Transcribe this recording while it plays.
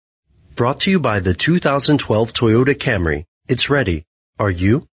Brought to you by the 2012 Toyota Camry. It's ready. Are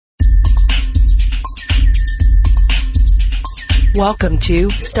you? Welcome to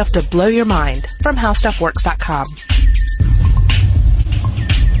Stuff to Blow Your Mind from HowStuffWorks.com.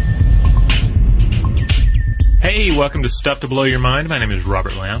 Hey, welcome to Stuff to Blow Your Mind. My name is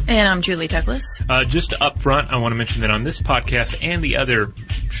Robert Lamb. And I'm Julie Douglas. Just up front, I want to mention that on this podcast and the other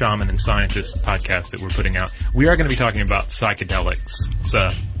Shaman and Scientist podcast that we're putting out, we are going to be talking about psychedelics,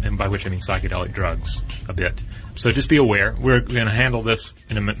 and by which I mean psychedelic drugs a bit. So just be aware, we're going to handle this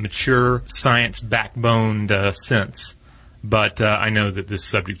in a mature, science-backboned sense. But I know that this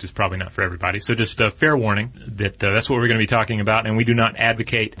subject is probably not for everybody. So just a fair warning that that's what we're going to be talking about. And we do not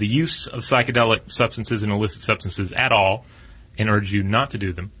advocate the use of psychedelic substances and illicit substances at all and urge you not to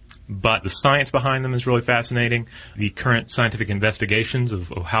do them. But the science behind them is really fascinating. The current scientific investigations of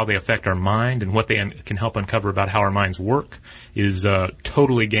how they affect our mind and what they can help uncover about how our minds work is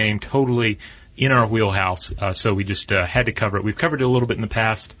totally game, totally in our wheelhouse. So we just had to cover it. We've covered it a little bit in the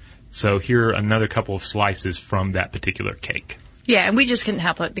past. So here are another couple of slices from that particular cake. Yeah, and we just couldn't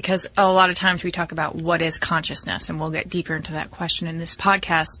help it because a lot of times we talk about what is consciousness, and we'll get deeper into that question in this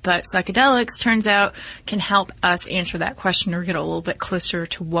podcast. But psychedelics, turns out, can help us answer that question or get a little bit closer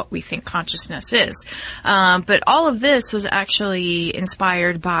to what we think consciousness is. But all of this was actually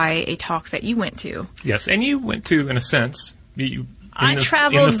inspired by a talk that you went to. Yes, and you went to, in a sense, I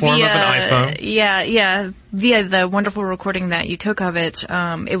traveled in the form of an iPhone. Yeah, via the wonderful recording that you took of it.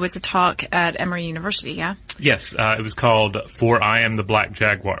 It was a talk at Emory University, yeah? Yes, it was called For I Am the Black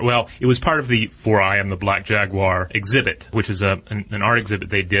Jaguar. Well, it was part of the For I Am the Black Jaguar exhibit, which is an art exhibit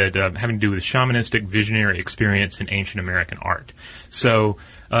they did having to do with shamanistic visionary experience in ancient American art. So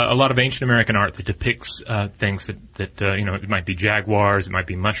a lot of ancient American art that depicts things that it might be jaguars, it might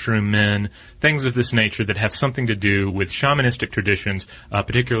be mushroom men, things of this nature that have something to do with shamanistic traditions,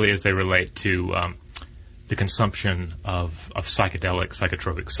 particularly as they relate to the consumption of psychedelic,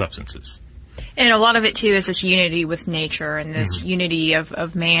 psychotropic substances. And a lot of it, too, is this unity with nature and this unity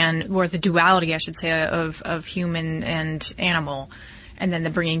of man, or the duality, I should say, of human and animal, and then the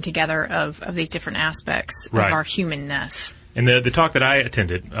bringing together of these different aspects of our humanness. And the talk that I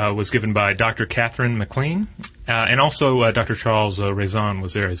attended was given by Dr. Catherine McLean, and also Dr. Charles Raison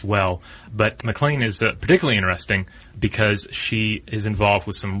was there as well. But McLean is particularly interesting because she is involved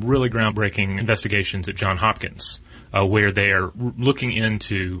with some really groundbreaking investigations at Johns Hopkins, where they are looking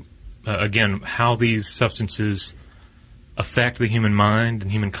into, again, how these substances affect the human mind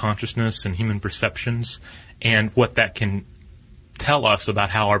and human consciousness and human perceptions, and what that can tell us about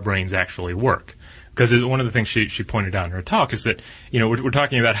how our brains actually work. Because one of the things she pointed out in her talk is that, we're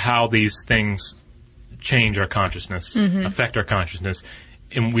talking about how these things change our consciousness, affect our consciousness,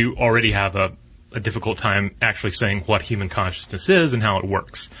 and we already have a difficult time actually saying what human consciousness is and how it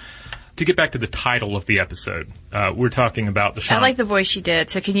works. To get back to the title of the episode, we're talking about the shaman. I like the voice she did,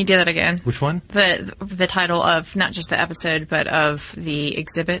 so can you do that again? Which one? The title of not just the episode, but of the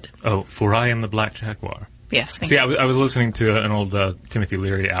exhibit. Oh, For I Am the Black Jaguar. Yes, thank you. See, I was listening to an old Timothy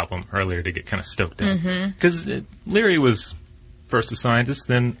Leary album earlier to get kind of stoked up. Because Leary was first a scientist,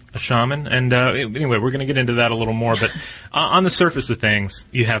 then a shaman. And anyway, we're going to get into that a little more. But on the surface of things,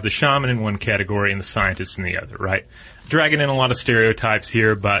 you have the shaman in one category and the scientist in the other, right? Dragging in a lot of stereotypes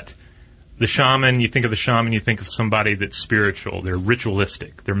here, but the shaman, you think of the shaman, you think of somebody that's spiritual. They're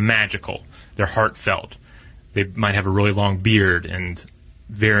ritualistic. They're magical. They're heartfelt. They might have a really long beard and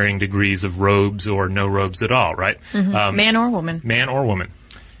varying degrees of robes or no robes at all, right? Man or woman. Man or woman.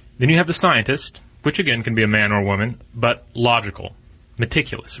 Then you have the scientist, which again can be a man or woman, but logical,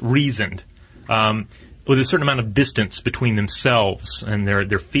 meticulous, reasoned, with a certain amount of distance between themselves and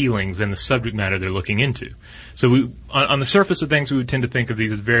their feelings and the subject matter they're looking into. So on the surface of things, we would tend to think of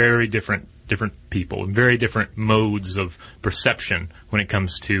these as very different people, very different modes of perception when it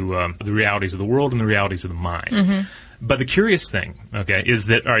comes to the realities of the world and the realities of the mind. But the curious thing, okay, is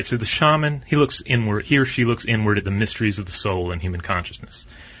that, all right, so the shaman, he or she looks inward at the mysteries of the soul and human consciousness.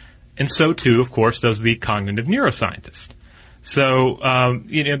 And so, too, of course, does the cognitive neuroscientist. So,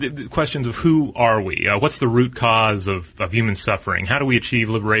 the questions of who are we? What's the root cause of human suffering? How do we achieve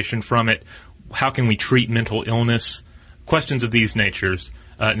liberation from it? How can we treat mental illness? Questions of these nature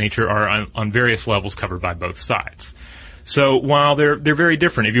are on various levels covered by both sides. So while they're very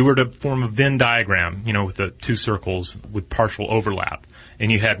different, if you were to form a Venn diagram, with the two circles with partial overlap,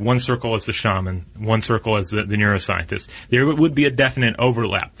 and you had one circle as the shaman, one circle as the neuroscientist, there would be a definite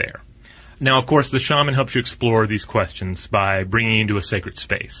overlap there. Now, of course, the shaman helps you explore these questions by bringing you into a sacred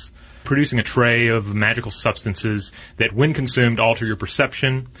space, producing a tray of magical substances that, when consumed, alter your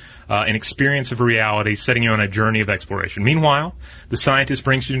perception, an experience of reality, setting you on a journey of exploration. Meanwhile, the scientist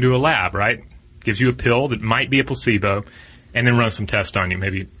brings you into a lab, right? Gives you a pill that might be a placebo, and then runs some tests on you.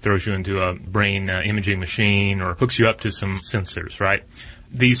 Maybe throws you into a brain imaging machine or hooks you up to some sensors, right?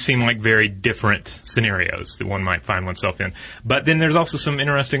 These seem like very different scenarios that one might find oneself in. But then there's also some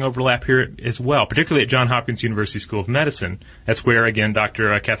interesting overlap here as well, particularly at Johns Hopkins University School of Medicine. That's where, again,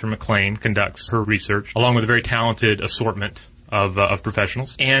 Dr. Catherine McLean conducts her research, along with a very talented assortment of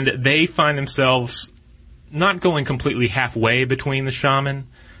professionals. And they find themselves not going completely halfway between the shaman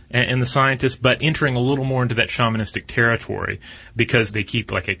and the scientist, but entering a little more into that shamanistic territory because they keep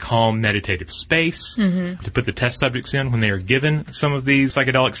like a calm meditative space to put the test subjects in when they are given some of these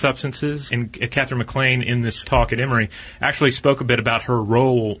psychedelic substances. And Catherine McLean in this talk at Emory actually spoke a bit about her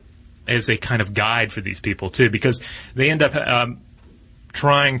role as a kind of guide for these people too, because they end up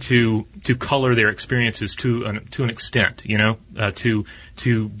trying to color their experiences to an extent,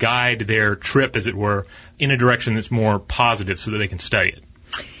 to guide their trip, as it were, in a direction that's more positive so that they can study it.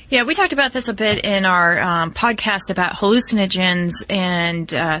 Yeah, we talked about this a bit in our podcast about hallucinogens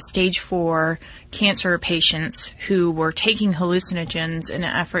and stage 4 cancer patients who were taking hallucinogens in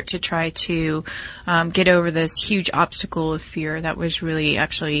an effort to try to get over this huge obstacle of fear that was really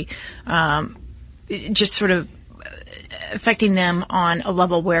actually just sort of affecting them on a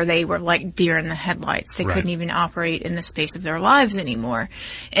level where they were like deer in the headlights. They couldn't even operate in the space of their lives anymore.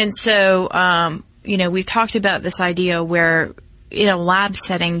 And so, we've talked about this idea where in a lab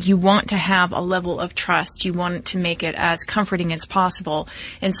setting, you want to have a level of trust. You want to make it as comforting as possible.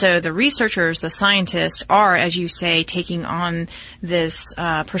 And so the researchers, the scientists, are, as you say, taking on this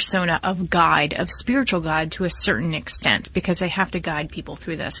persona of guide, of spiritual guide to a certain extent, because they have to guide people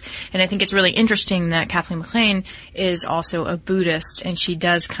through this. And I think it's really interesting that Kathleen McLean is also a Buddhist, and she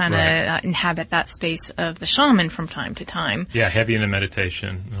does kind of inhabit that space of the shaman from time to time. Yeah, heavy into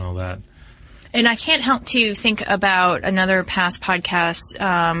meditation and all that. And I can't help to think about another past podcast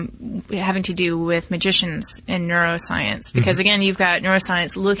having to do with magicians and neuroscience. Because, again, you've got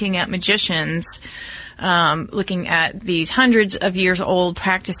neuroscience looking at magicians, looking at these hundreds of years old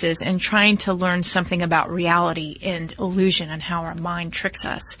practices and trying to learn something about reality and illusion and how our mind tricks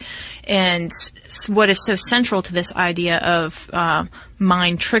us. And what is so central to this idea of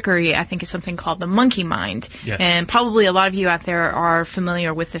mind trickery, I think, is something called the monkey mind. Yes. And probably a lot of you out there are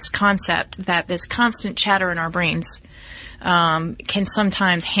familiar with this concept that this constant chatter in our brains can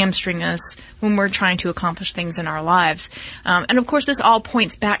sometimes hamstring us when we're trying to accomplish things in our lives. And of course, this all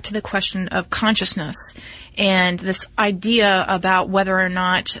points back to the question of consciousness and this idea about whether or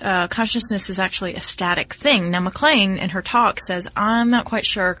not consciousness is actually a static thing. Now, McLean in her talk says, I'm not quite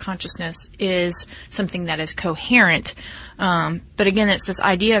sure consciousness is something that is coherent. But again, it's this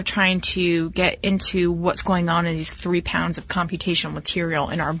idea of trying to get into what's going on in these 3 pounds of computational material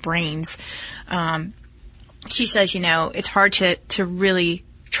in our brains. She says, it's hard to really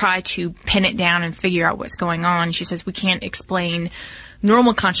try to pin it down and figure out what's going on. She says we can't explain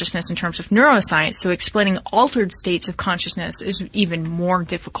normal consciousness in terms of neuroscience, so explaining altered states of consciousness is even more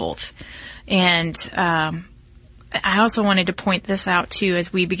difficult. And I also wanted to point this out, too,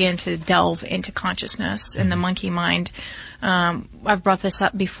 as we begin to delve into consciousness and the monkey mind. I've brought this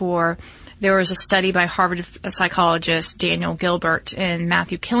up before. There was a study by Harvard psychologist Daniel Gilbert and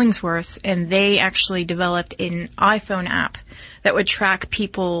Matthew Killingsworth, and they actually developed an iPhone app that would track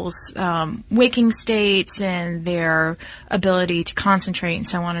people's waking states and their ability to concentrate and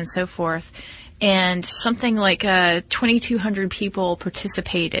so on and so forth. And something like 2,200 people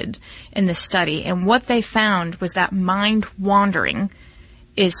participated in this study. And what they found was that mind wandering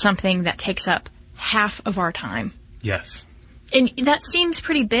is something that takes up half of our time. Yes. And that seems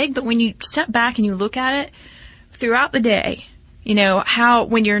pretty big, but when you step back and you look at it throughout the day, how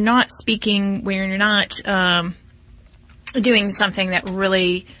when you're not speaking, when you're not doing something that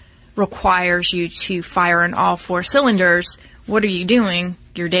really requires you to fire on all 4 cylinders, what are you doing?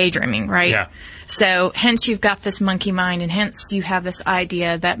 You're daydreaming, right? Yeah. So hence you've got this monkey mind, and hence you have this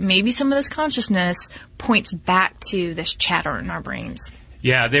idea that maybe some of this consciousness points back to this chatter in our brains.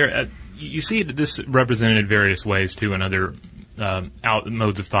 Yeah, you see this represented in various ways, too, in other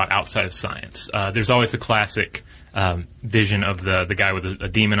modes of thought outside of science. There's always the classic vision of the guy with a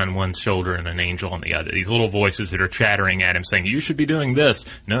demon on one shoulder and an angel on the other. These little voices that are chattering at him saying, you should be doing this.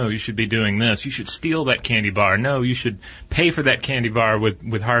 No, you should be doing this. You should steal that candy bar. No, you should pay for that candy bar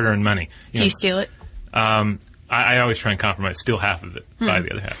with hard-earned money. Do you steal it? I always try and compromise, steal half of it, buy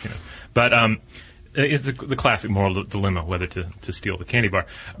the other half, But it's the classic moral dilemma whether to steal the candy bar.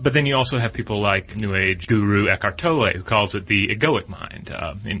 But then you also have people like New Age guru Eckhart Tolle, who calls it the egoic mind.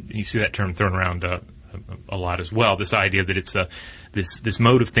 And you see that term thrown around a lot as well, this idea that it's this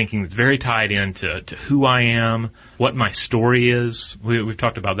mode of thinking that's very tied into who I am, what my story is. We've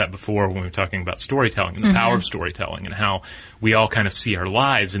talked about that before when we were talking about storytelling and the power of storytelling and how we all kind of see our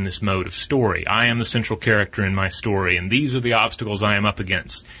lives in this mode of story. I am the central character in my story, and these are the obstacles I am up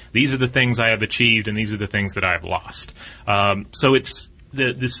against. These are the things I have achieved, and these are the things that I have lost. So it's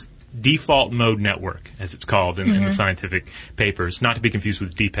this default mode network, as it's called in the scientific papers, not to be confused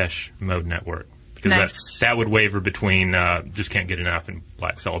with Depeche mode network. Because that would waver between just can't get enough and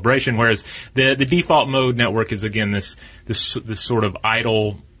Black Celebration, whereas the default mode network is, again, this sort of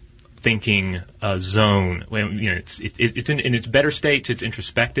idle thinking zone. It's in its better states, it's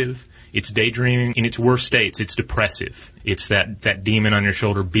introspective, it's daydreaming. In its worst states, it's depressive. It's that demon on your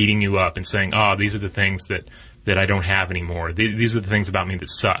shoulder beating you up and saying, these are the things that I don't have anymore. These are the things about me that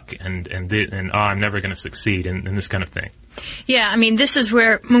suck, and I'm never going to succeed, and this kind of thing. Yeah, I mean, this is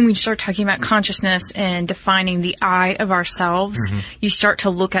where, when we start talking about consciousness and defining the I of ourselves, you start to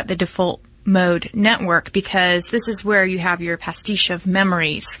look at the default mode network, because this is where you have your pastiche of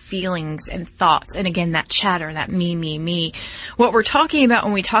memories, feelings, and thoughts. And again, that chatter, that me. What we're talking about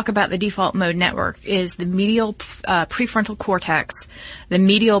when we talk about the default mode network is the medial prefrontal cortex, the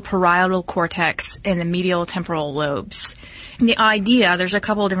medial parietal cortex, and the medial temporal lobes. And the idea, there's a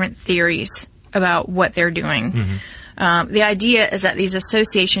couple of different theories about what they're doing. The idea is that these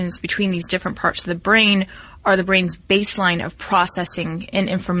associations between these different parts of the brain are the brain's baseline of processing and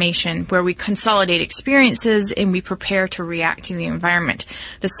information, where we consolidate experiences and we prepare to react to the environment.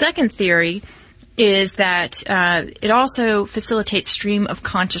 The second theory is that it also facilitates stream of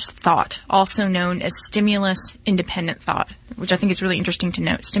conscious thought, also known as stimulus-independent thought, which I think is really interesting to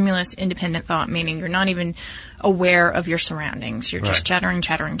note. Stimulus-independent thought, meaning you're not even aware of your surroundings. You're just chattering.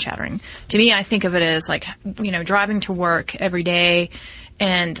 To me, I think of it as like, driving to work every day,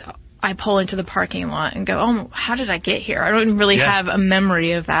 and I pull into the parking lot and go, how did I get here? I don't really have a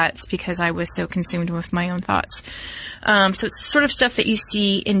memory of that. It's because I was so consumed with my own thoughts. So it's sort of stuff that you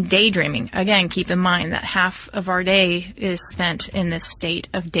see in daydreaming. Again, keep in mind that half of our day is spent in this state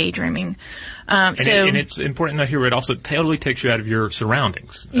of daydreaming. And it's important to note here, it also totally takes you out of your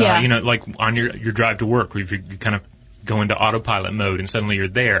surroundings. Like on your drive to work, where you kind of go into autopilot mode and suddenly you're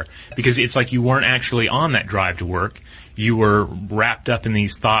there. Because it's like you weren't actually on that drive to work. You were wrapped up in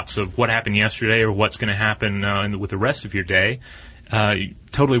these thoughts of what happened yesterday or what's going to happen with the rest of your day.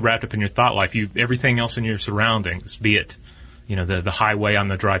 Totally wrapped up in your thought life. Everything else in your surroundings, be it the highway on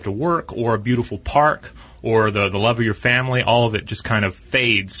the drive to work, or a beautiful park, or the love of your family, all of it just kind of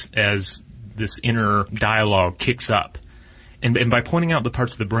fades as this inner dialogue kicks up. And by pointing out the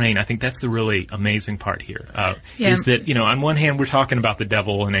parts of the brain, I think that's the really amazing part here. Is that, on one hand, we're talking about the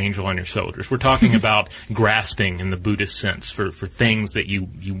devil and angel on your shoulders. We're talking about grasping in the Buddhist sense for things that you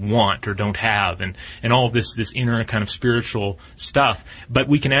want or don't have, and all of this inner kind of spiritual stuff. But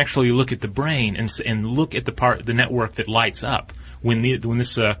we can actually look at the brain and look at the network that lights up when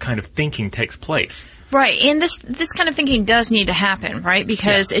this kind of thinking takes place. Right, and this kind of thinking does need to happen, right?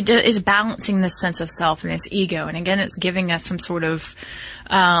 Because it is balancing this sense of self and this ego, and again, it's giving us some sort of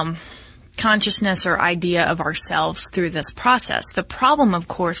consciousness or idea of ourselves through this process. The problem, of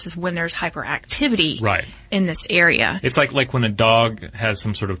course, is when there's hyperactivity in this area. It's like when a dog has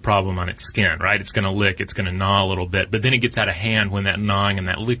some sort of problem on its skin, right? It's going to lick, it's going to gnaw a little bit, but then it gets out of hand when that gnawing and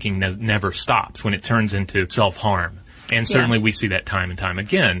that licking never stops, when it turns into self-harm. And certainly we see that time and time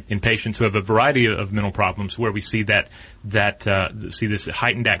again in patients who have a variety of mental problems, where we see see this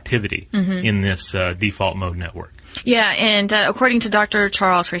heightened activity in this default mode network. Yeah, and according to Dr.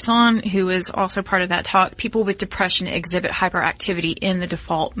 Charles Raison, who is also part of that talk, people with depression exhibit hyperactivity in the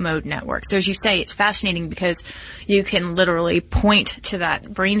default mode network. So as you say, it's fascinating because you can literally point to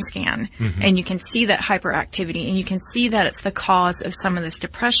that brain scan and you can see that hyperactivity, and you can see that it's the cause of some of this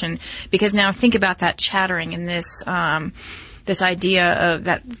depression. Because now think about that chattering and this idea of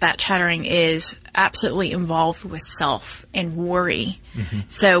that chattering is absolutely involved with self and worry.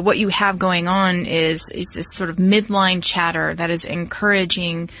 So what you have going on is this sort of midline chatter that is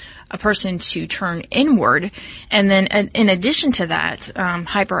encouraging a person to turn inward. And then in addition to that,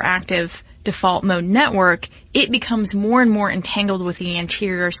 hyperactive default mode network, it becomes more and more entangled with the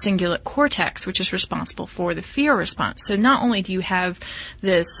anterior cingulate cortex, which is responsible for the fear response. So not only do you have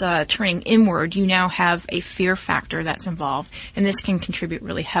this turning inward, you now have a fear factor that's involved, and this can contribute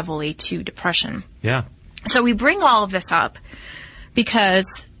really heavily to depression. Yeah. So we bring all of this up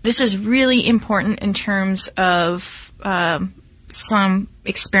because this is really important in terms of some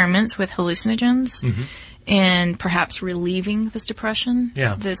experiments with hallucinogens in perhaps relieving this depression,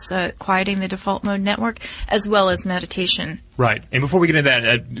 this quieting the default mode network, as well as meditation. Right. And before we get into that,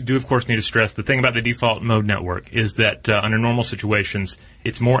 I do, of course, need to stress the thing about the default mode network is that under normal situations,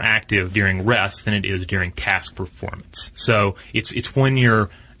 it's more active during rest than it is during task performance. So it's when you're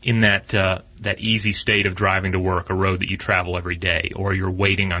in that easy state of driving to work, a road that you travel every day, or you're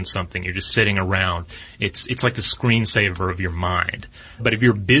waiting on something, you're just sitting around. It's like the screensaver of your mind. But if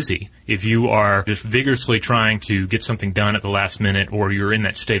you're busy, if you are just vigorously trying to get something done at the last minute, or you're in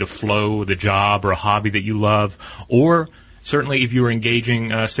that state of flow with a job or a hobby that you love, or certainly if you're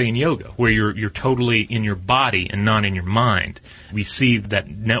engaging, say, in yoga, where you're totally in your body and not in your mind, we see that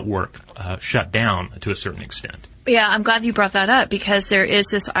network shut down to a certain extent. Yeah, I'm glad you brought that up because there is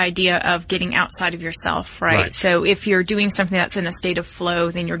this idea of getting outside of yourself, right? So if you're doing something that's in a state of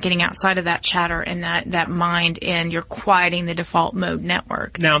flow, then you're getting outside of that chatter and that mind, and you're quieting the default mode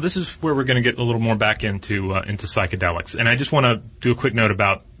network. Now, this is where we're going to get a little more back into psychedelics. And I just want to do a quick note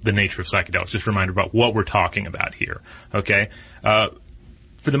about the nature of psychedelics, just a reminder about what we're talking about here, okay?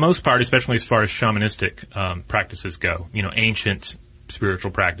 For the most part, especially as far as shamanistic practices go, ancient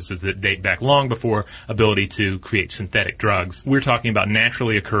spiritual practices that date back long before ability to create synthetic drugs. We're talking about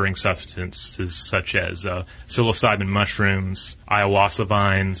naturally occurring substances such as psilocybin mushrooms, ayahuasca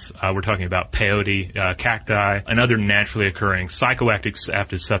vines. We're talking about peyote cacti, and other naturally occurring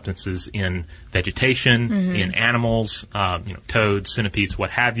psychoactive substances in vegetation, in animals, toads, centipedes, what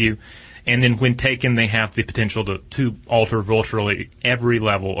have you. And then when taken, they have the potential to alter virtually every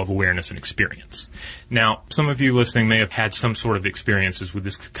level of awareness and experience. Now, some of you listening may have had some sort of experiences with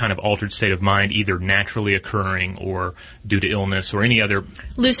this kind of altered state of mind, either naturally occurring or due to illness or any other.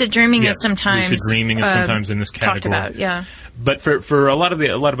 Lucid dreaming is sometimes lucid dreaming is sometimes in this category. Talked about, yeah. But for a lot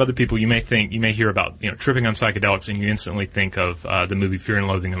of other people, you may hear about tripping on psychedelics, and you instantly think of the movie Fear and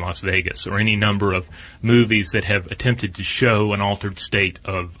Loathing in Las Vegas, or any number of movies that have attempted to show an altered state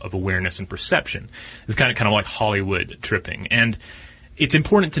of awareness and perception. It's kind of like Hollywood tripping, and it's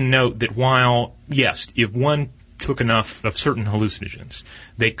important to note that while yes, if one took enough of certain hallucinogens,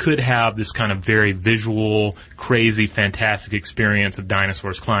 they could have this kind of very visual, crazy, fantastic experience of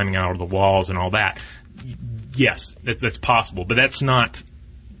dinosaurs climbing out of the walls and all that. Yes, that's possible, but that's not,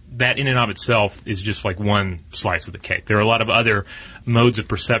 that in and of itself is just like one slice of the cake. There are a lot of other modes of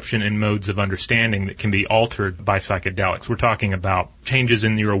perception and modes of understanding that can be altered by psychedelics. We're talking about changes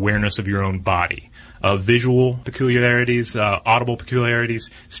in your awareness of your own body, visual peculiarities, audible peculiarities,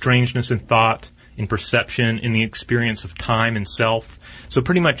 strangeness in thought, in perception, in the experience of time and self. So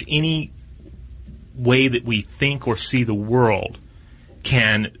pretty much any way that we think or see the world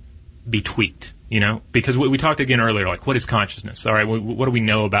can be tweaked. Because we talked again earlier, like, what is consciousness? All right, what do we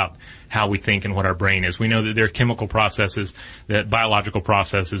know about how we think and what our brain is? We know that there are chemical processes, that biological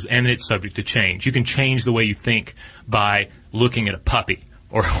processes, and it's subject to change. You can change the way you think by looking at a puppy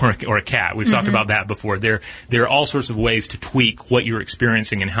or a cat. We've talked about that before. There are all sorts of ways to tweak what you're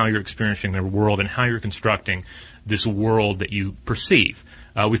experiencing and how you're experiencing the world and how you're constructing this world that you perceive.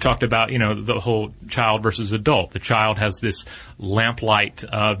 We've talked about, the whole child versus adult. The child has this lamplight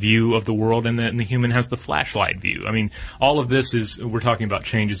view of the world, and the human has the flashlight view. I mean, all of this we're talking about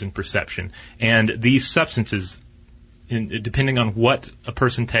changes in perception. And these substances, depending on what a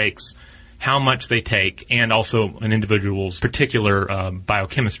person takes, how much they take, and also an individual's particular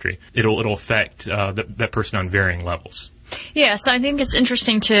biochemistry, it'll affect that person on varying levels. Yeah, so I think it's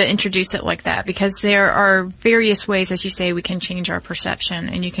interesting to introduce it like that because there are various ways, as you say, we can change our perception,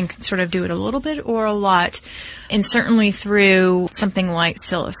 and you can sort of do it a little bit or a lot. And certainly through something like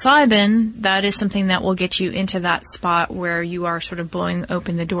psilocybin, that is something that will get you into that spot where you are sort of blowing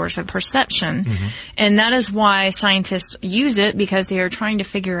open the doors of perception. And that is why scientists use it, because they are trying to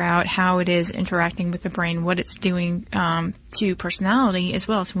figure out how it is interacting with the brain, what it's doing to personality as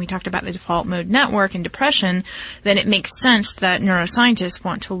well. So when we talked about the default mode network and depression, then it makes sense that neuroscientists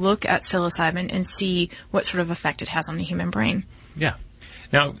want to look at psilocybin and see what sort of effect it has on the human brain. Yeah.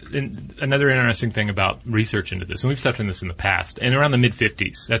 Now, another interesting thing about research into this, and we've touched on this in the past, and around the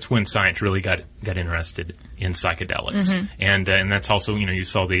mid-'50s, that's when science really got interested in psychedelics. And that's also, you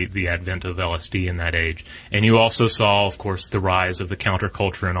saw the advent of LSD in that age. And you also saw, of course, the rise of the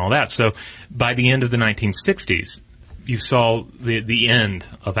counterculture and all that. So by the end of the 1960s, you saw the end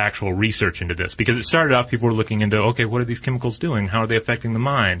of actual research into this, because it started off, people were looking into, okay, what are these chemicals doing? How are they affecting the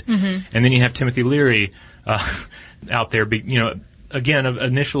mind? And then you have Timothy Leary out there, again,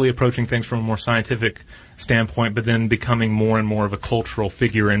 initially approaching things from a more scientific standpoint, but then becoming more and more of a cultural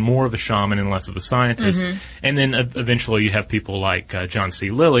figure and more of a shaman and less of a scientist. And then eventually you have people like John C.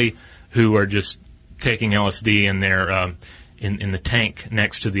 Lilly, who are just taking LSD and they're in the tank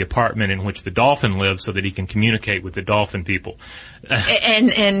next to the apartment in which the dolphin lives so that he can communicate with the dolphin people.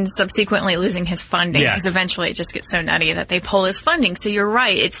 and subsequently losing his funding, Yes. because eventually it just gets so nutty that they pull his funding. So you're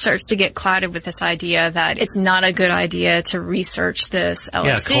right. It starts to get clouded with this idea that it's not a good idea to research this LSD.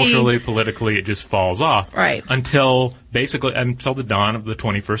 Yeah, culturally, politically, it just falls off. Right. Until the dawn of the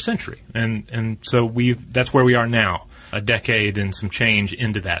 21st century. And so that's where we are now. A decade and some change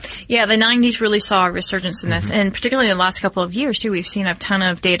into that. Yeah, the 90s really saw a resurgence in this, Mm-hmm. and particularly in the last couple of years, too. We've seen a ton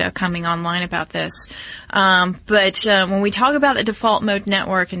of data coming online about this. But when we talk about the default mode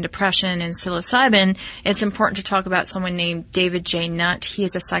network and depression and psilocybin, it's important to talk about someone named David J. Nutt. He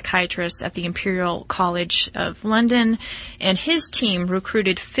is a psychiatrist at the Imperial College of London, and his team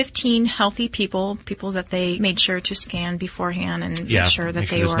recruited 15 healthy people that they made sure to scan beforehand and make sure that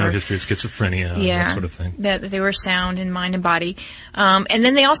they there's were... no history of schizophrenia, that sort of thing. That they were sound in mind and body. And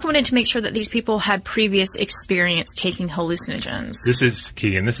then they also wanted to make sure that these people had previous experience taking hallucinogens. This is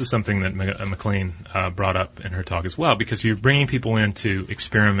key, and this is something that McLean brought up in her talk as well, because you're bringing people in to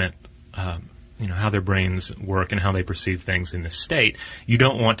experiment, how their brains work and how they perceive things in this state. You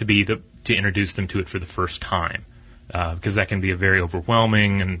don't want to be to introduce them to it for the first time, because that can be a very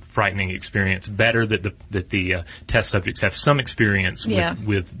overwhelming and frightening experience. Better that the test subjects have some experience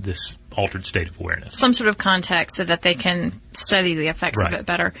with this altered state of awareness. Some sort of context so that they can study the effects of it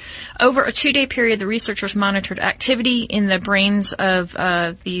better. Over a 2-day period, the researchers monitored activity in the brains of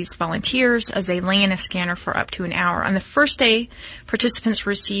these volunteers as they lay in a scanner for up to an hour. On the first day, participants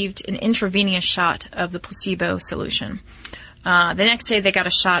received an intravenous shot of the placebo solution. The next day, they got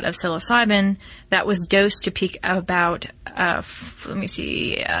a shot of psilocybin that was dosed to peak about, about 4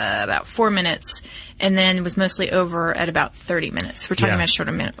 minutes, and then was mostly over at about 30 minutes. We're talking about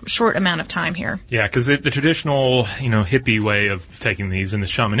a short amount of time here. Yeah, because the traditional, hippie way of taking these and the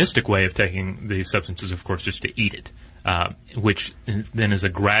shamanistic way of taking these substances, of course, just to eat it. Which then is a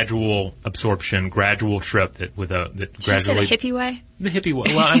gradual absorption, gradual trip that gradually. Did you say the hippie way? The hippie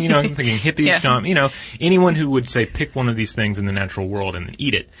way. Well, I'm thinking hippies, shaman. Anyone who would say pick one of these things in the natural world and then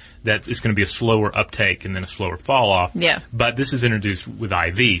eat it, that is going to be a slower uptake and then a slower fall off. Yeah. But this is introduced with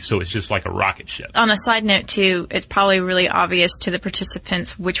IV, so it's just like a rocket ship. On a side note, too, it's probably really obvious to the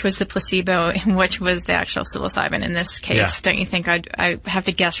participants which was the placebo and which was the actual psilocybin in this case. Yeah. Don't you think? I have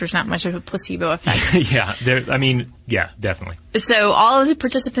to guess there's not much of a placebo effect. Yeah, definitely. So all of the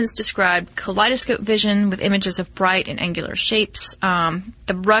participants described kaleidoscope vision with images of bright and angular shapes.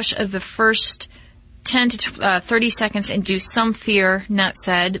 The rush of the first 10 to 30 seconds induced some fear, Nutt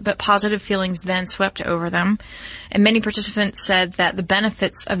said, but positive feelings then swept over them. And many participants said that the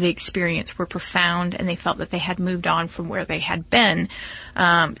benefits of the experience were profound and they felt that they had moved on from where they had been.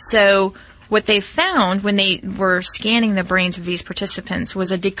 So what they found when they were scanning the brains of these participants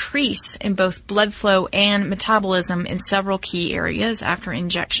was a decrease in both blood flow and metabolism in several key areas after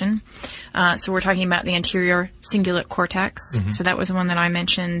injection. So we're talking about the anterior cingulate cortex. Mm-hmm. So that was the one that I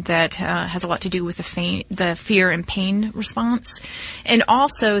mentioned that has a lot to do with the fear and pain response. And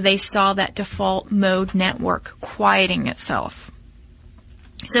also they saw that default mode network quieting itself.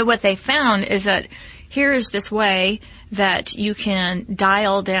 So what they found is that here is this way that you can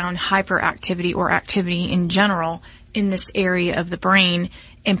dial down hyperactivity or activity in general in this area of the brain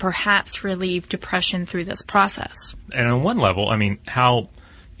and perhaps relieve depression through this process. And on one level, how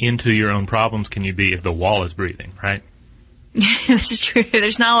into your own problems can you be if the wall is breathing, right? That's true.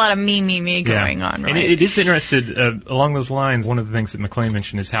 There's not a lot of me going on, right? And it is interested, along those lines, one of the things that McLean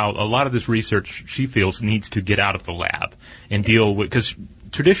mentioned is how a lot of this research, she feels, needs to get out of the lab and deal with, because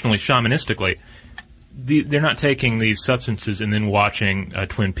traditionally, shamanistically, they're not taking these substances and then watching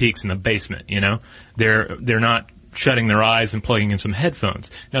Twin Peaks in the basement, They're not shutting their eyes and plugging in some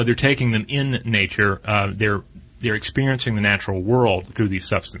headphones. No, they're taking them in nature. They're experiencing the natural world through these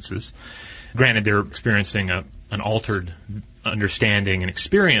substances. Granted, they're experiencing an altered understanding and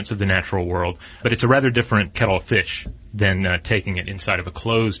experience of the natural world, but it's a rather different kettle of fish than taking it inside of a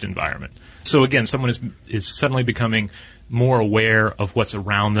closed environment. So again, someone is suddenly becoming more aware of what's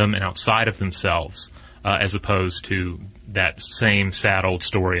around them and outside of themselves, as opposed to that same sad old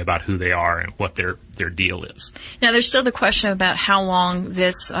story about who they are and what their deal is. Now, there's still the question about how long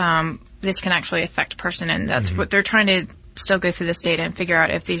this can actually affect a person, and that's what they're trying to still go through this data and figure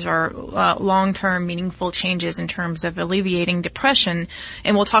out if these are long-term, meaningful changes in terms of alleviating depression.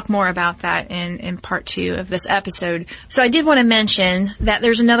 And we'll talk more about that in part 2 of this episode. So I did want to mention that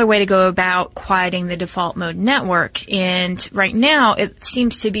there's another way to go about quieting the default mode network. And right now, it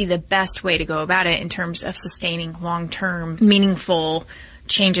seems to be the best way to go about it in terms of sustaining long-term, meaningful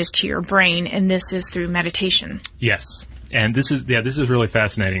changes to your brain. And this is through meditation. Yes. And this is really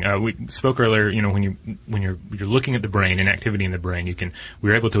fascinating. We spoke earlier, when you're looking at the brain and activity in the brain,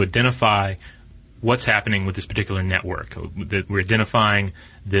 we're able to identify what's happening with this particular network. We're identifying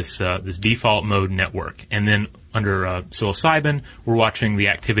this default mode network, and then under psilocybin, we're watching the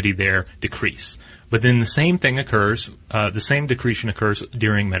activity there decrease. But then the same thing occurs, the same decretion occurs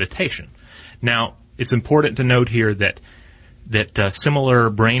during meditation. Now, it's important to note here that similar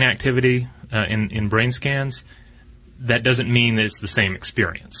brain activity in brain scans, that doesn't mean that it's the same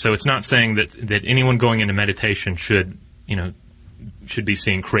experience. So it's not saying that anyone going into meditation should be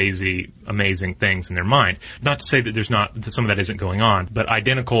seeing crazy, amazing things in their mind. Not to say that some of that isn't going on, but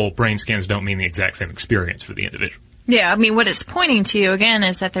identical brain scans don't mean the exact same experience for the individual. Yeah, I mean, what it's pointing to, again,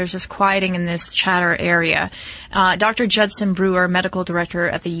 is that there's this quieting in this chatter area. Dr. Judson Brewer, medical director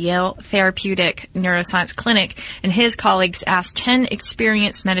at the Yale Therapeutic Neuroscience Clinic, and his colleagues asked 10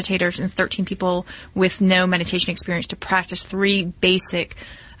 experienced meditators and 13 people with no meditation experience to practice 3 basic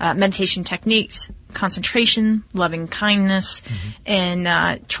meditation techniques: concentration, loving kindness, and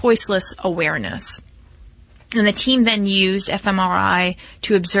choiceless awareness. And the team then used fMRI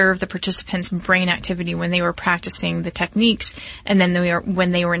to observe the participants' brain activity when they were practicing the techniques, and then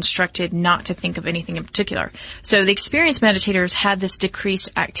when they were instructed not to think of anything in particular. So the experienced meditators had this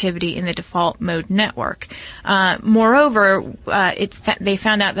decreased activity in the default mode network. Moreover, they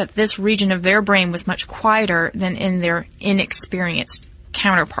found out that this region of their brain was much quieter than in their inexperienced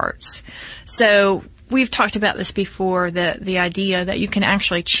counterparts. So we've talked about this before, the idea that you can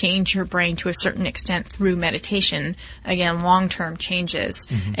actually change your brain to a certain extent through meditation. Again, long-term changes.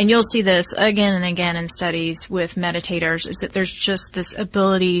 And you'll see this again and again in studies with meditators, is that there's just this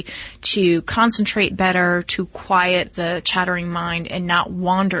ability to concentrate better, to quiet the chattering mind and not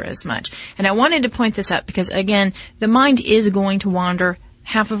wander as much. And I wanted to point this out because, again, the mind is going to wander.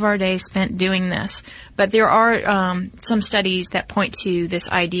 Half of our day spent doing this. But there are some studies that point to this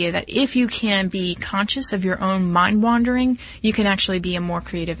idea that if you can be conscious of your own mind wandering, you can actually be a more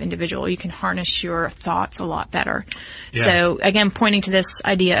creative individual. You can harness your thoughts a lot better. Yeah. So, again, pointing to this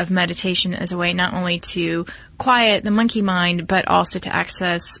idea of meditation as a way not only to quiet the monkey mind, but also to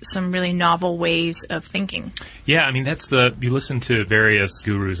access some really novel ways of thinking. Yeah, I mean, you listen to various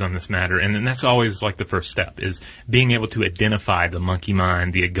gurus on this matter, and then that's always like the first step, is being able to identify the monkey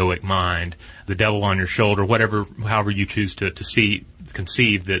mind, the egoic mind, the devil on your shoulder, however you choose to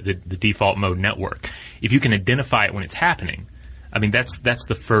conceive the default mode network. If you can identify it when it's happening, I mean, that's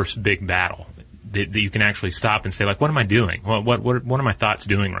the first big battle. That you can actually stop and say, like, what am I doing? What are my thoughts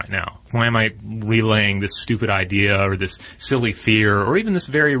doing right now? Why am I relaying this stupid idea or this silly fear or even this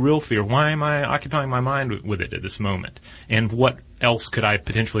very real fear? Why am I occupying my mind with it at this moment? And what else could I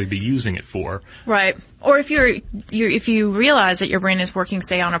potentially be using it for? Right. Or if you realize that your brain is working,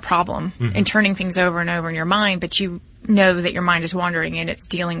 say, on a problem and turning things over and over in your mind, but you know that your mind is wandering and it's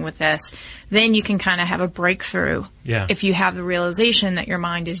dealing with this, then you can kind of have a breakthrough. Yeah. If you have the realization that your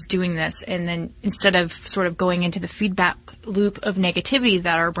mind is doing this, and then instead of sort of going into the feedback loop of negativity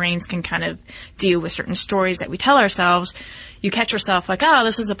that our brains can kind of do with certain stories that we tell ourselves, you catch yourself like, oh,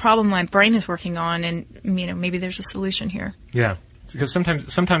 this is a problem my brain is working on, and maybe there's a solution here. Yeah. Because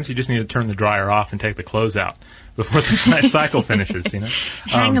sometimes you just need to turn the dryer off and take the clothes out before the cycle finishes,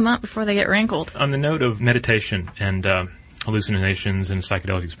 Hang them up before they get wrinkled. On the note of meditation and hallucinations and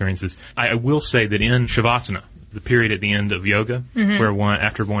psychedelic experiences, I will say that in Shavasana, the period at the end of yoga, where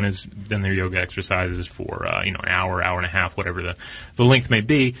after one has done their yoga exercises for an hour and a half, whatever the length may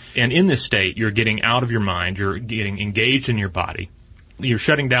be, and in this state, you're getting out of your mind, you're getting engaged in your body. You're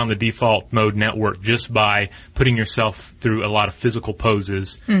shutting down the default mode network just by putting yourself through a lot of physical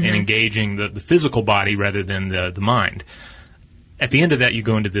poses and engaging the physical body rather than the mind. At the end of that, you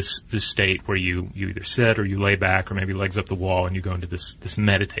go into this state where you either sit or you lay back or maybe legs up the wall, and you go into this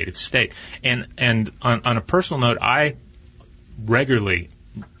meditative state. And on a personal note, I regularly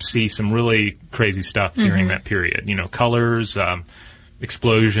see some really crazy stuff during that period. Colors,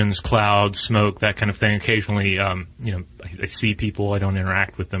 explosions, clouds, smoke, that kind of thing. Occasionally, I see people. I don't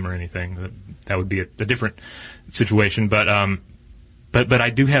interact with them or anything. That would be a different situation. But I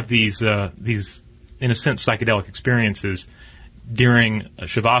do have these in a sense psychedelic experiences during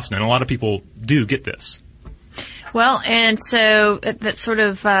Shavasana, and a lot of people do get this. Well, and so that's sort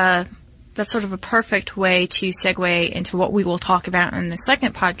of a perfect way to segue into what we will talk about in the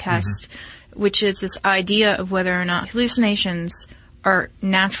second podcast, which is this idea of whether or not hallucinations are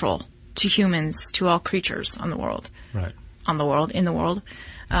natural to humans, to all creatures on the world. Right. In the world.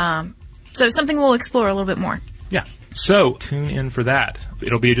 So something we'll explore a little bit more. Yeah. So tune in for that.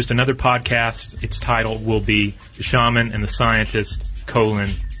 It'll be just another podcast. Its title will be The Shaman and the Scientist,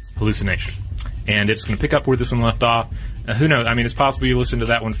 hallucination. And it's going to pick up where this one left off. Who knows? I mean, it's possible you listen to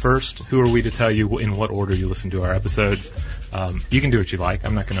that one first. Who are we to tell you in what order you listen to our episodes? You can do what you like.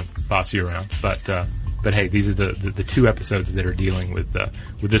 I'm not going to boss you around. But hey, these are the two episodes that are dealing with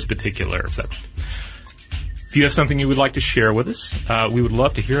this particular subject. If you have something you would like to share with us, we would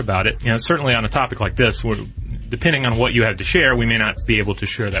love to hear about it. Certainly on a topic like this, depending on what you have to share, we may not be able to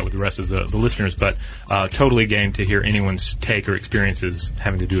share that with the rest of the listeners, but totally game to hear anyone's take or experiences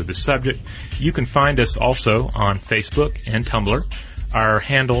having to do with this subject. You can find us also on Facebook and Tumblr. Our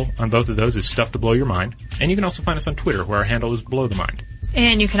handle on both of those is Stuff to Blow Your Mind. And you can also find us on Twitter, where our handle is Blow the Mind.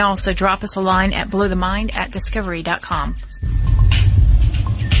 And you can also drop us a line at blowthemind@discovery.com.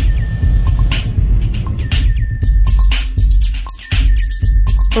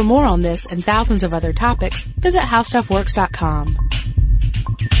 For more on this and thousands of other topics, visit howstuffworks.com.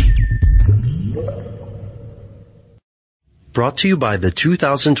 Brought to you by the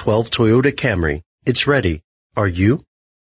 2012 Toyota Camry. It's ready. Are you?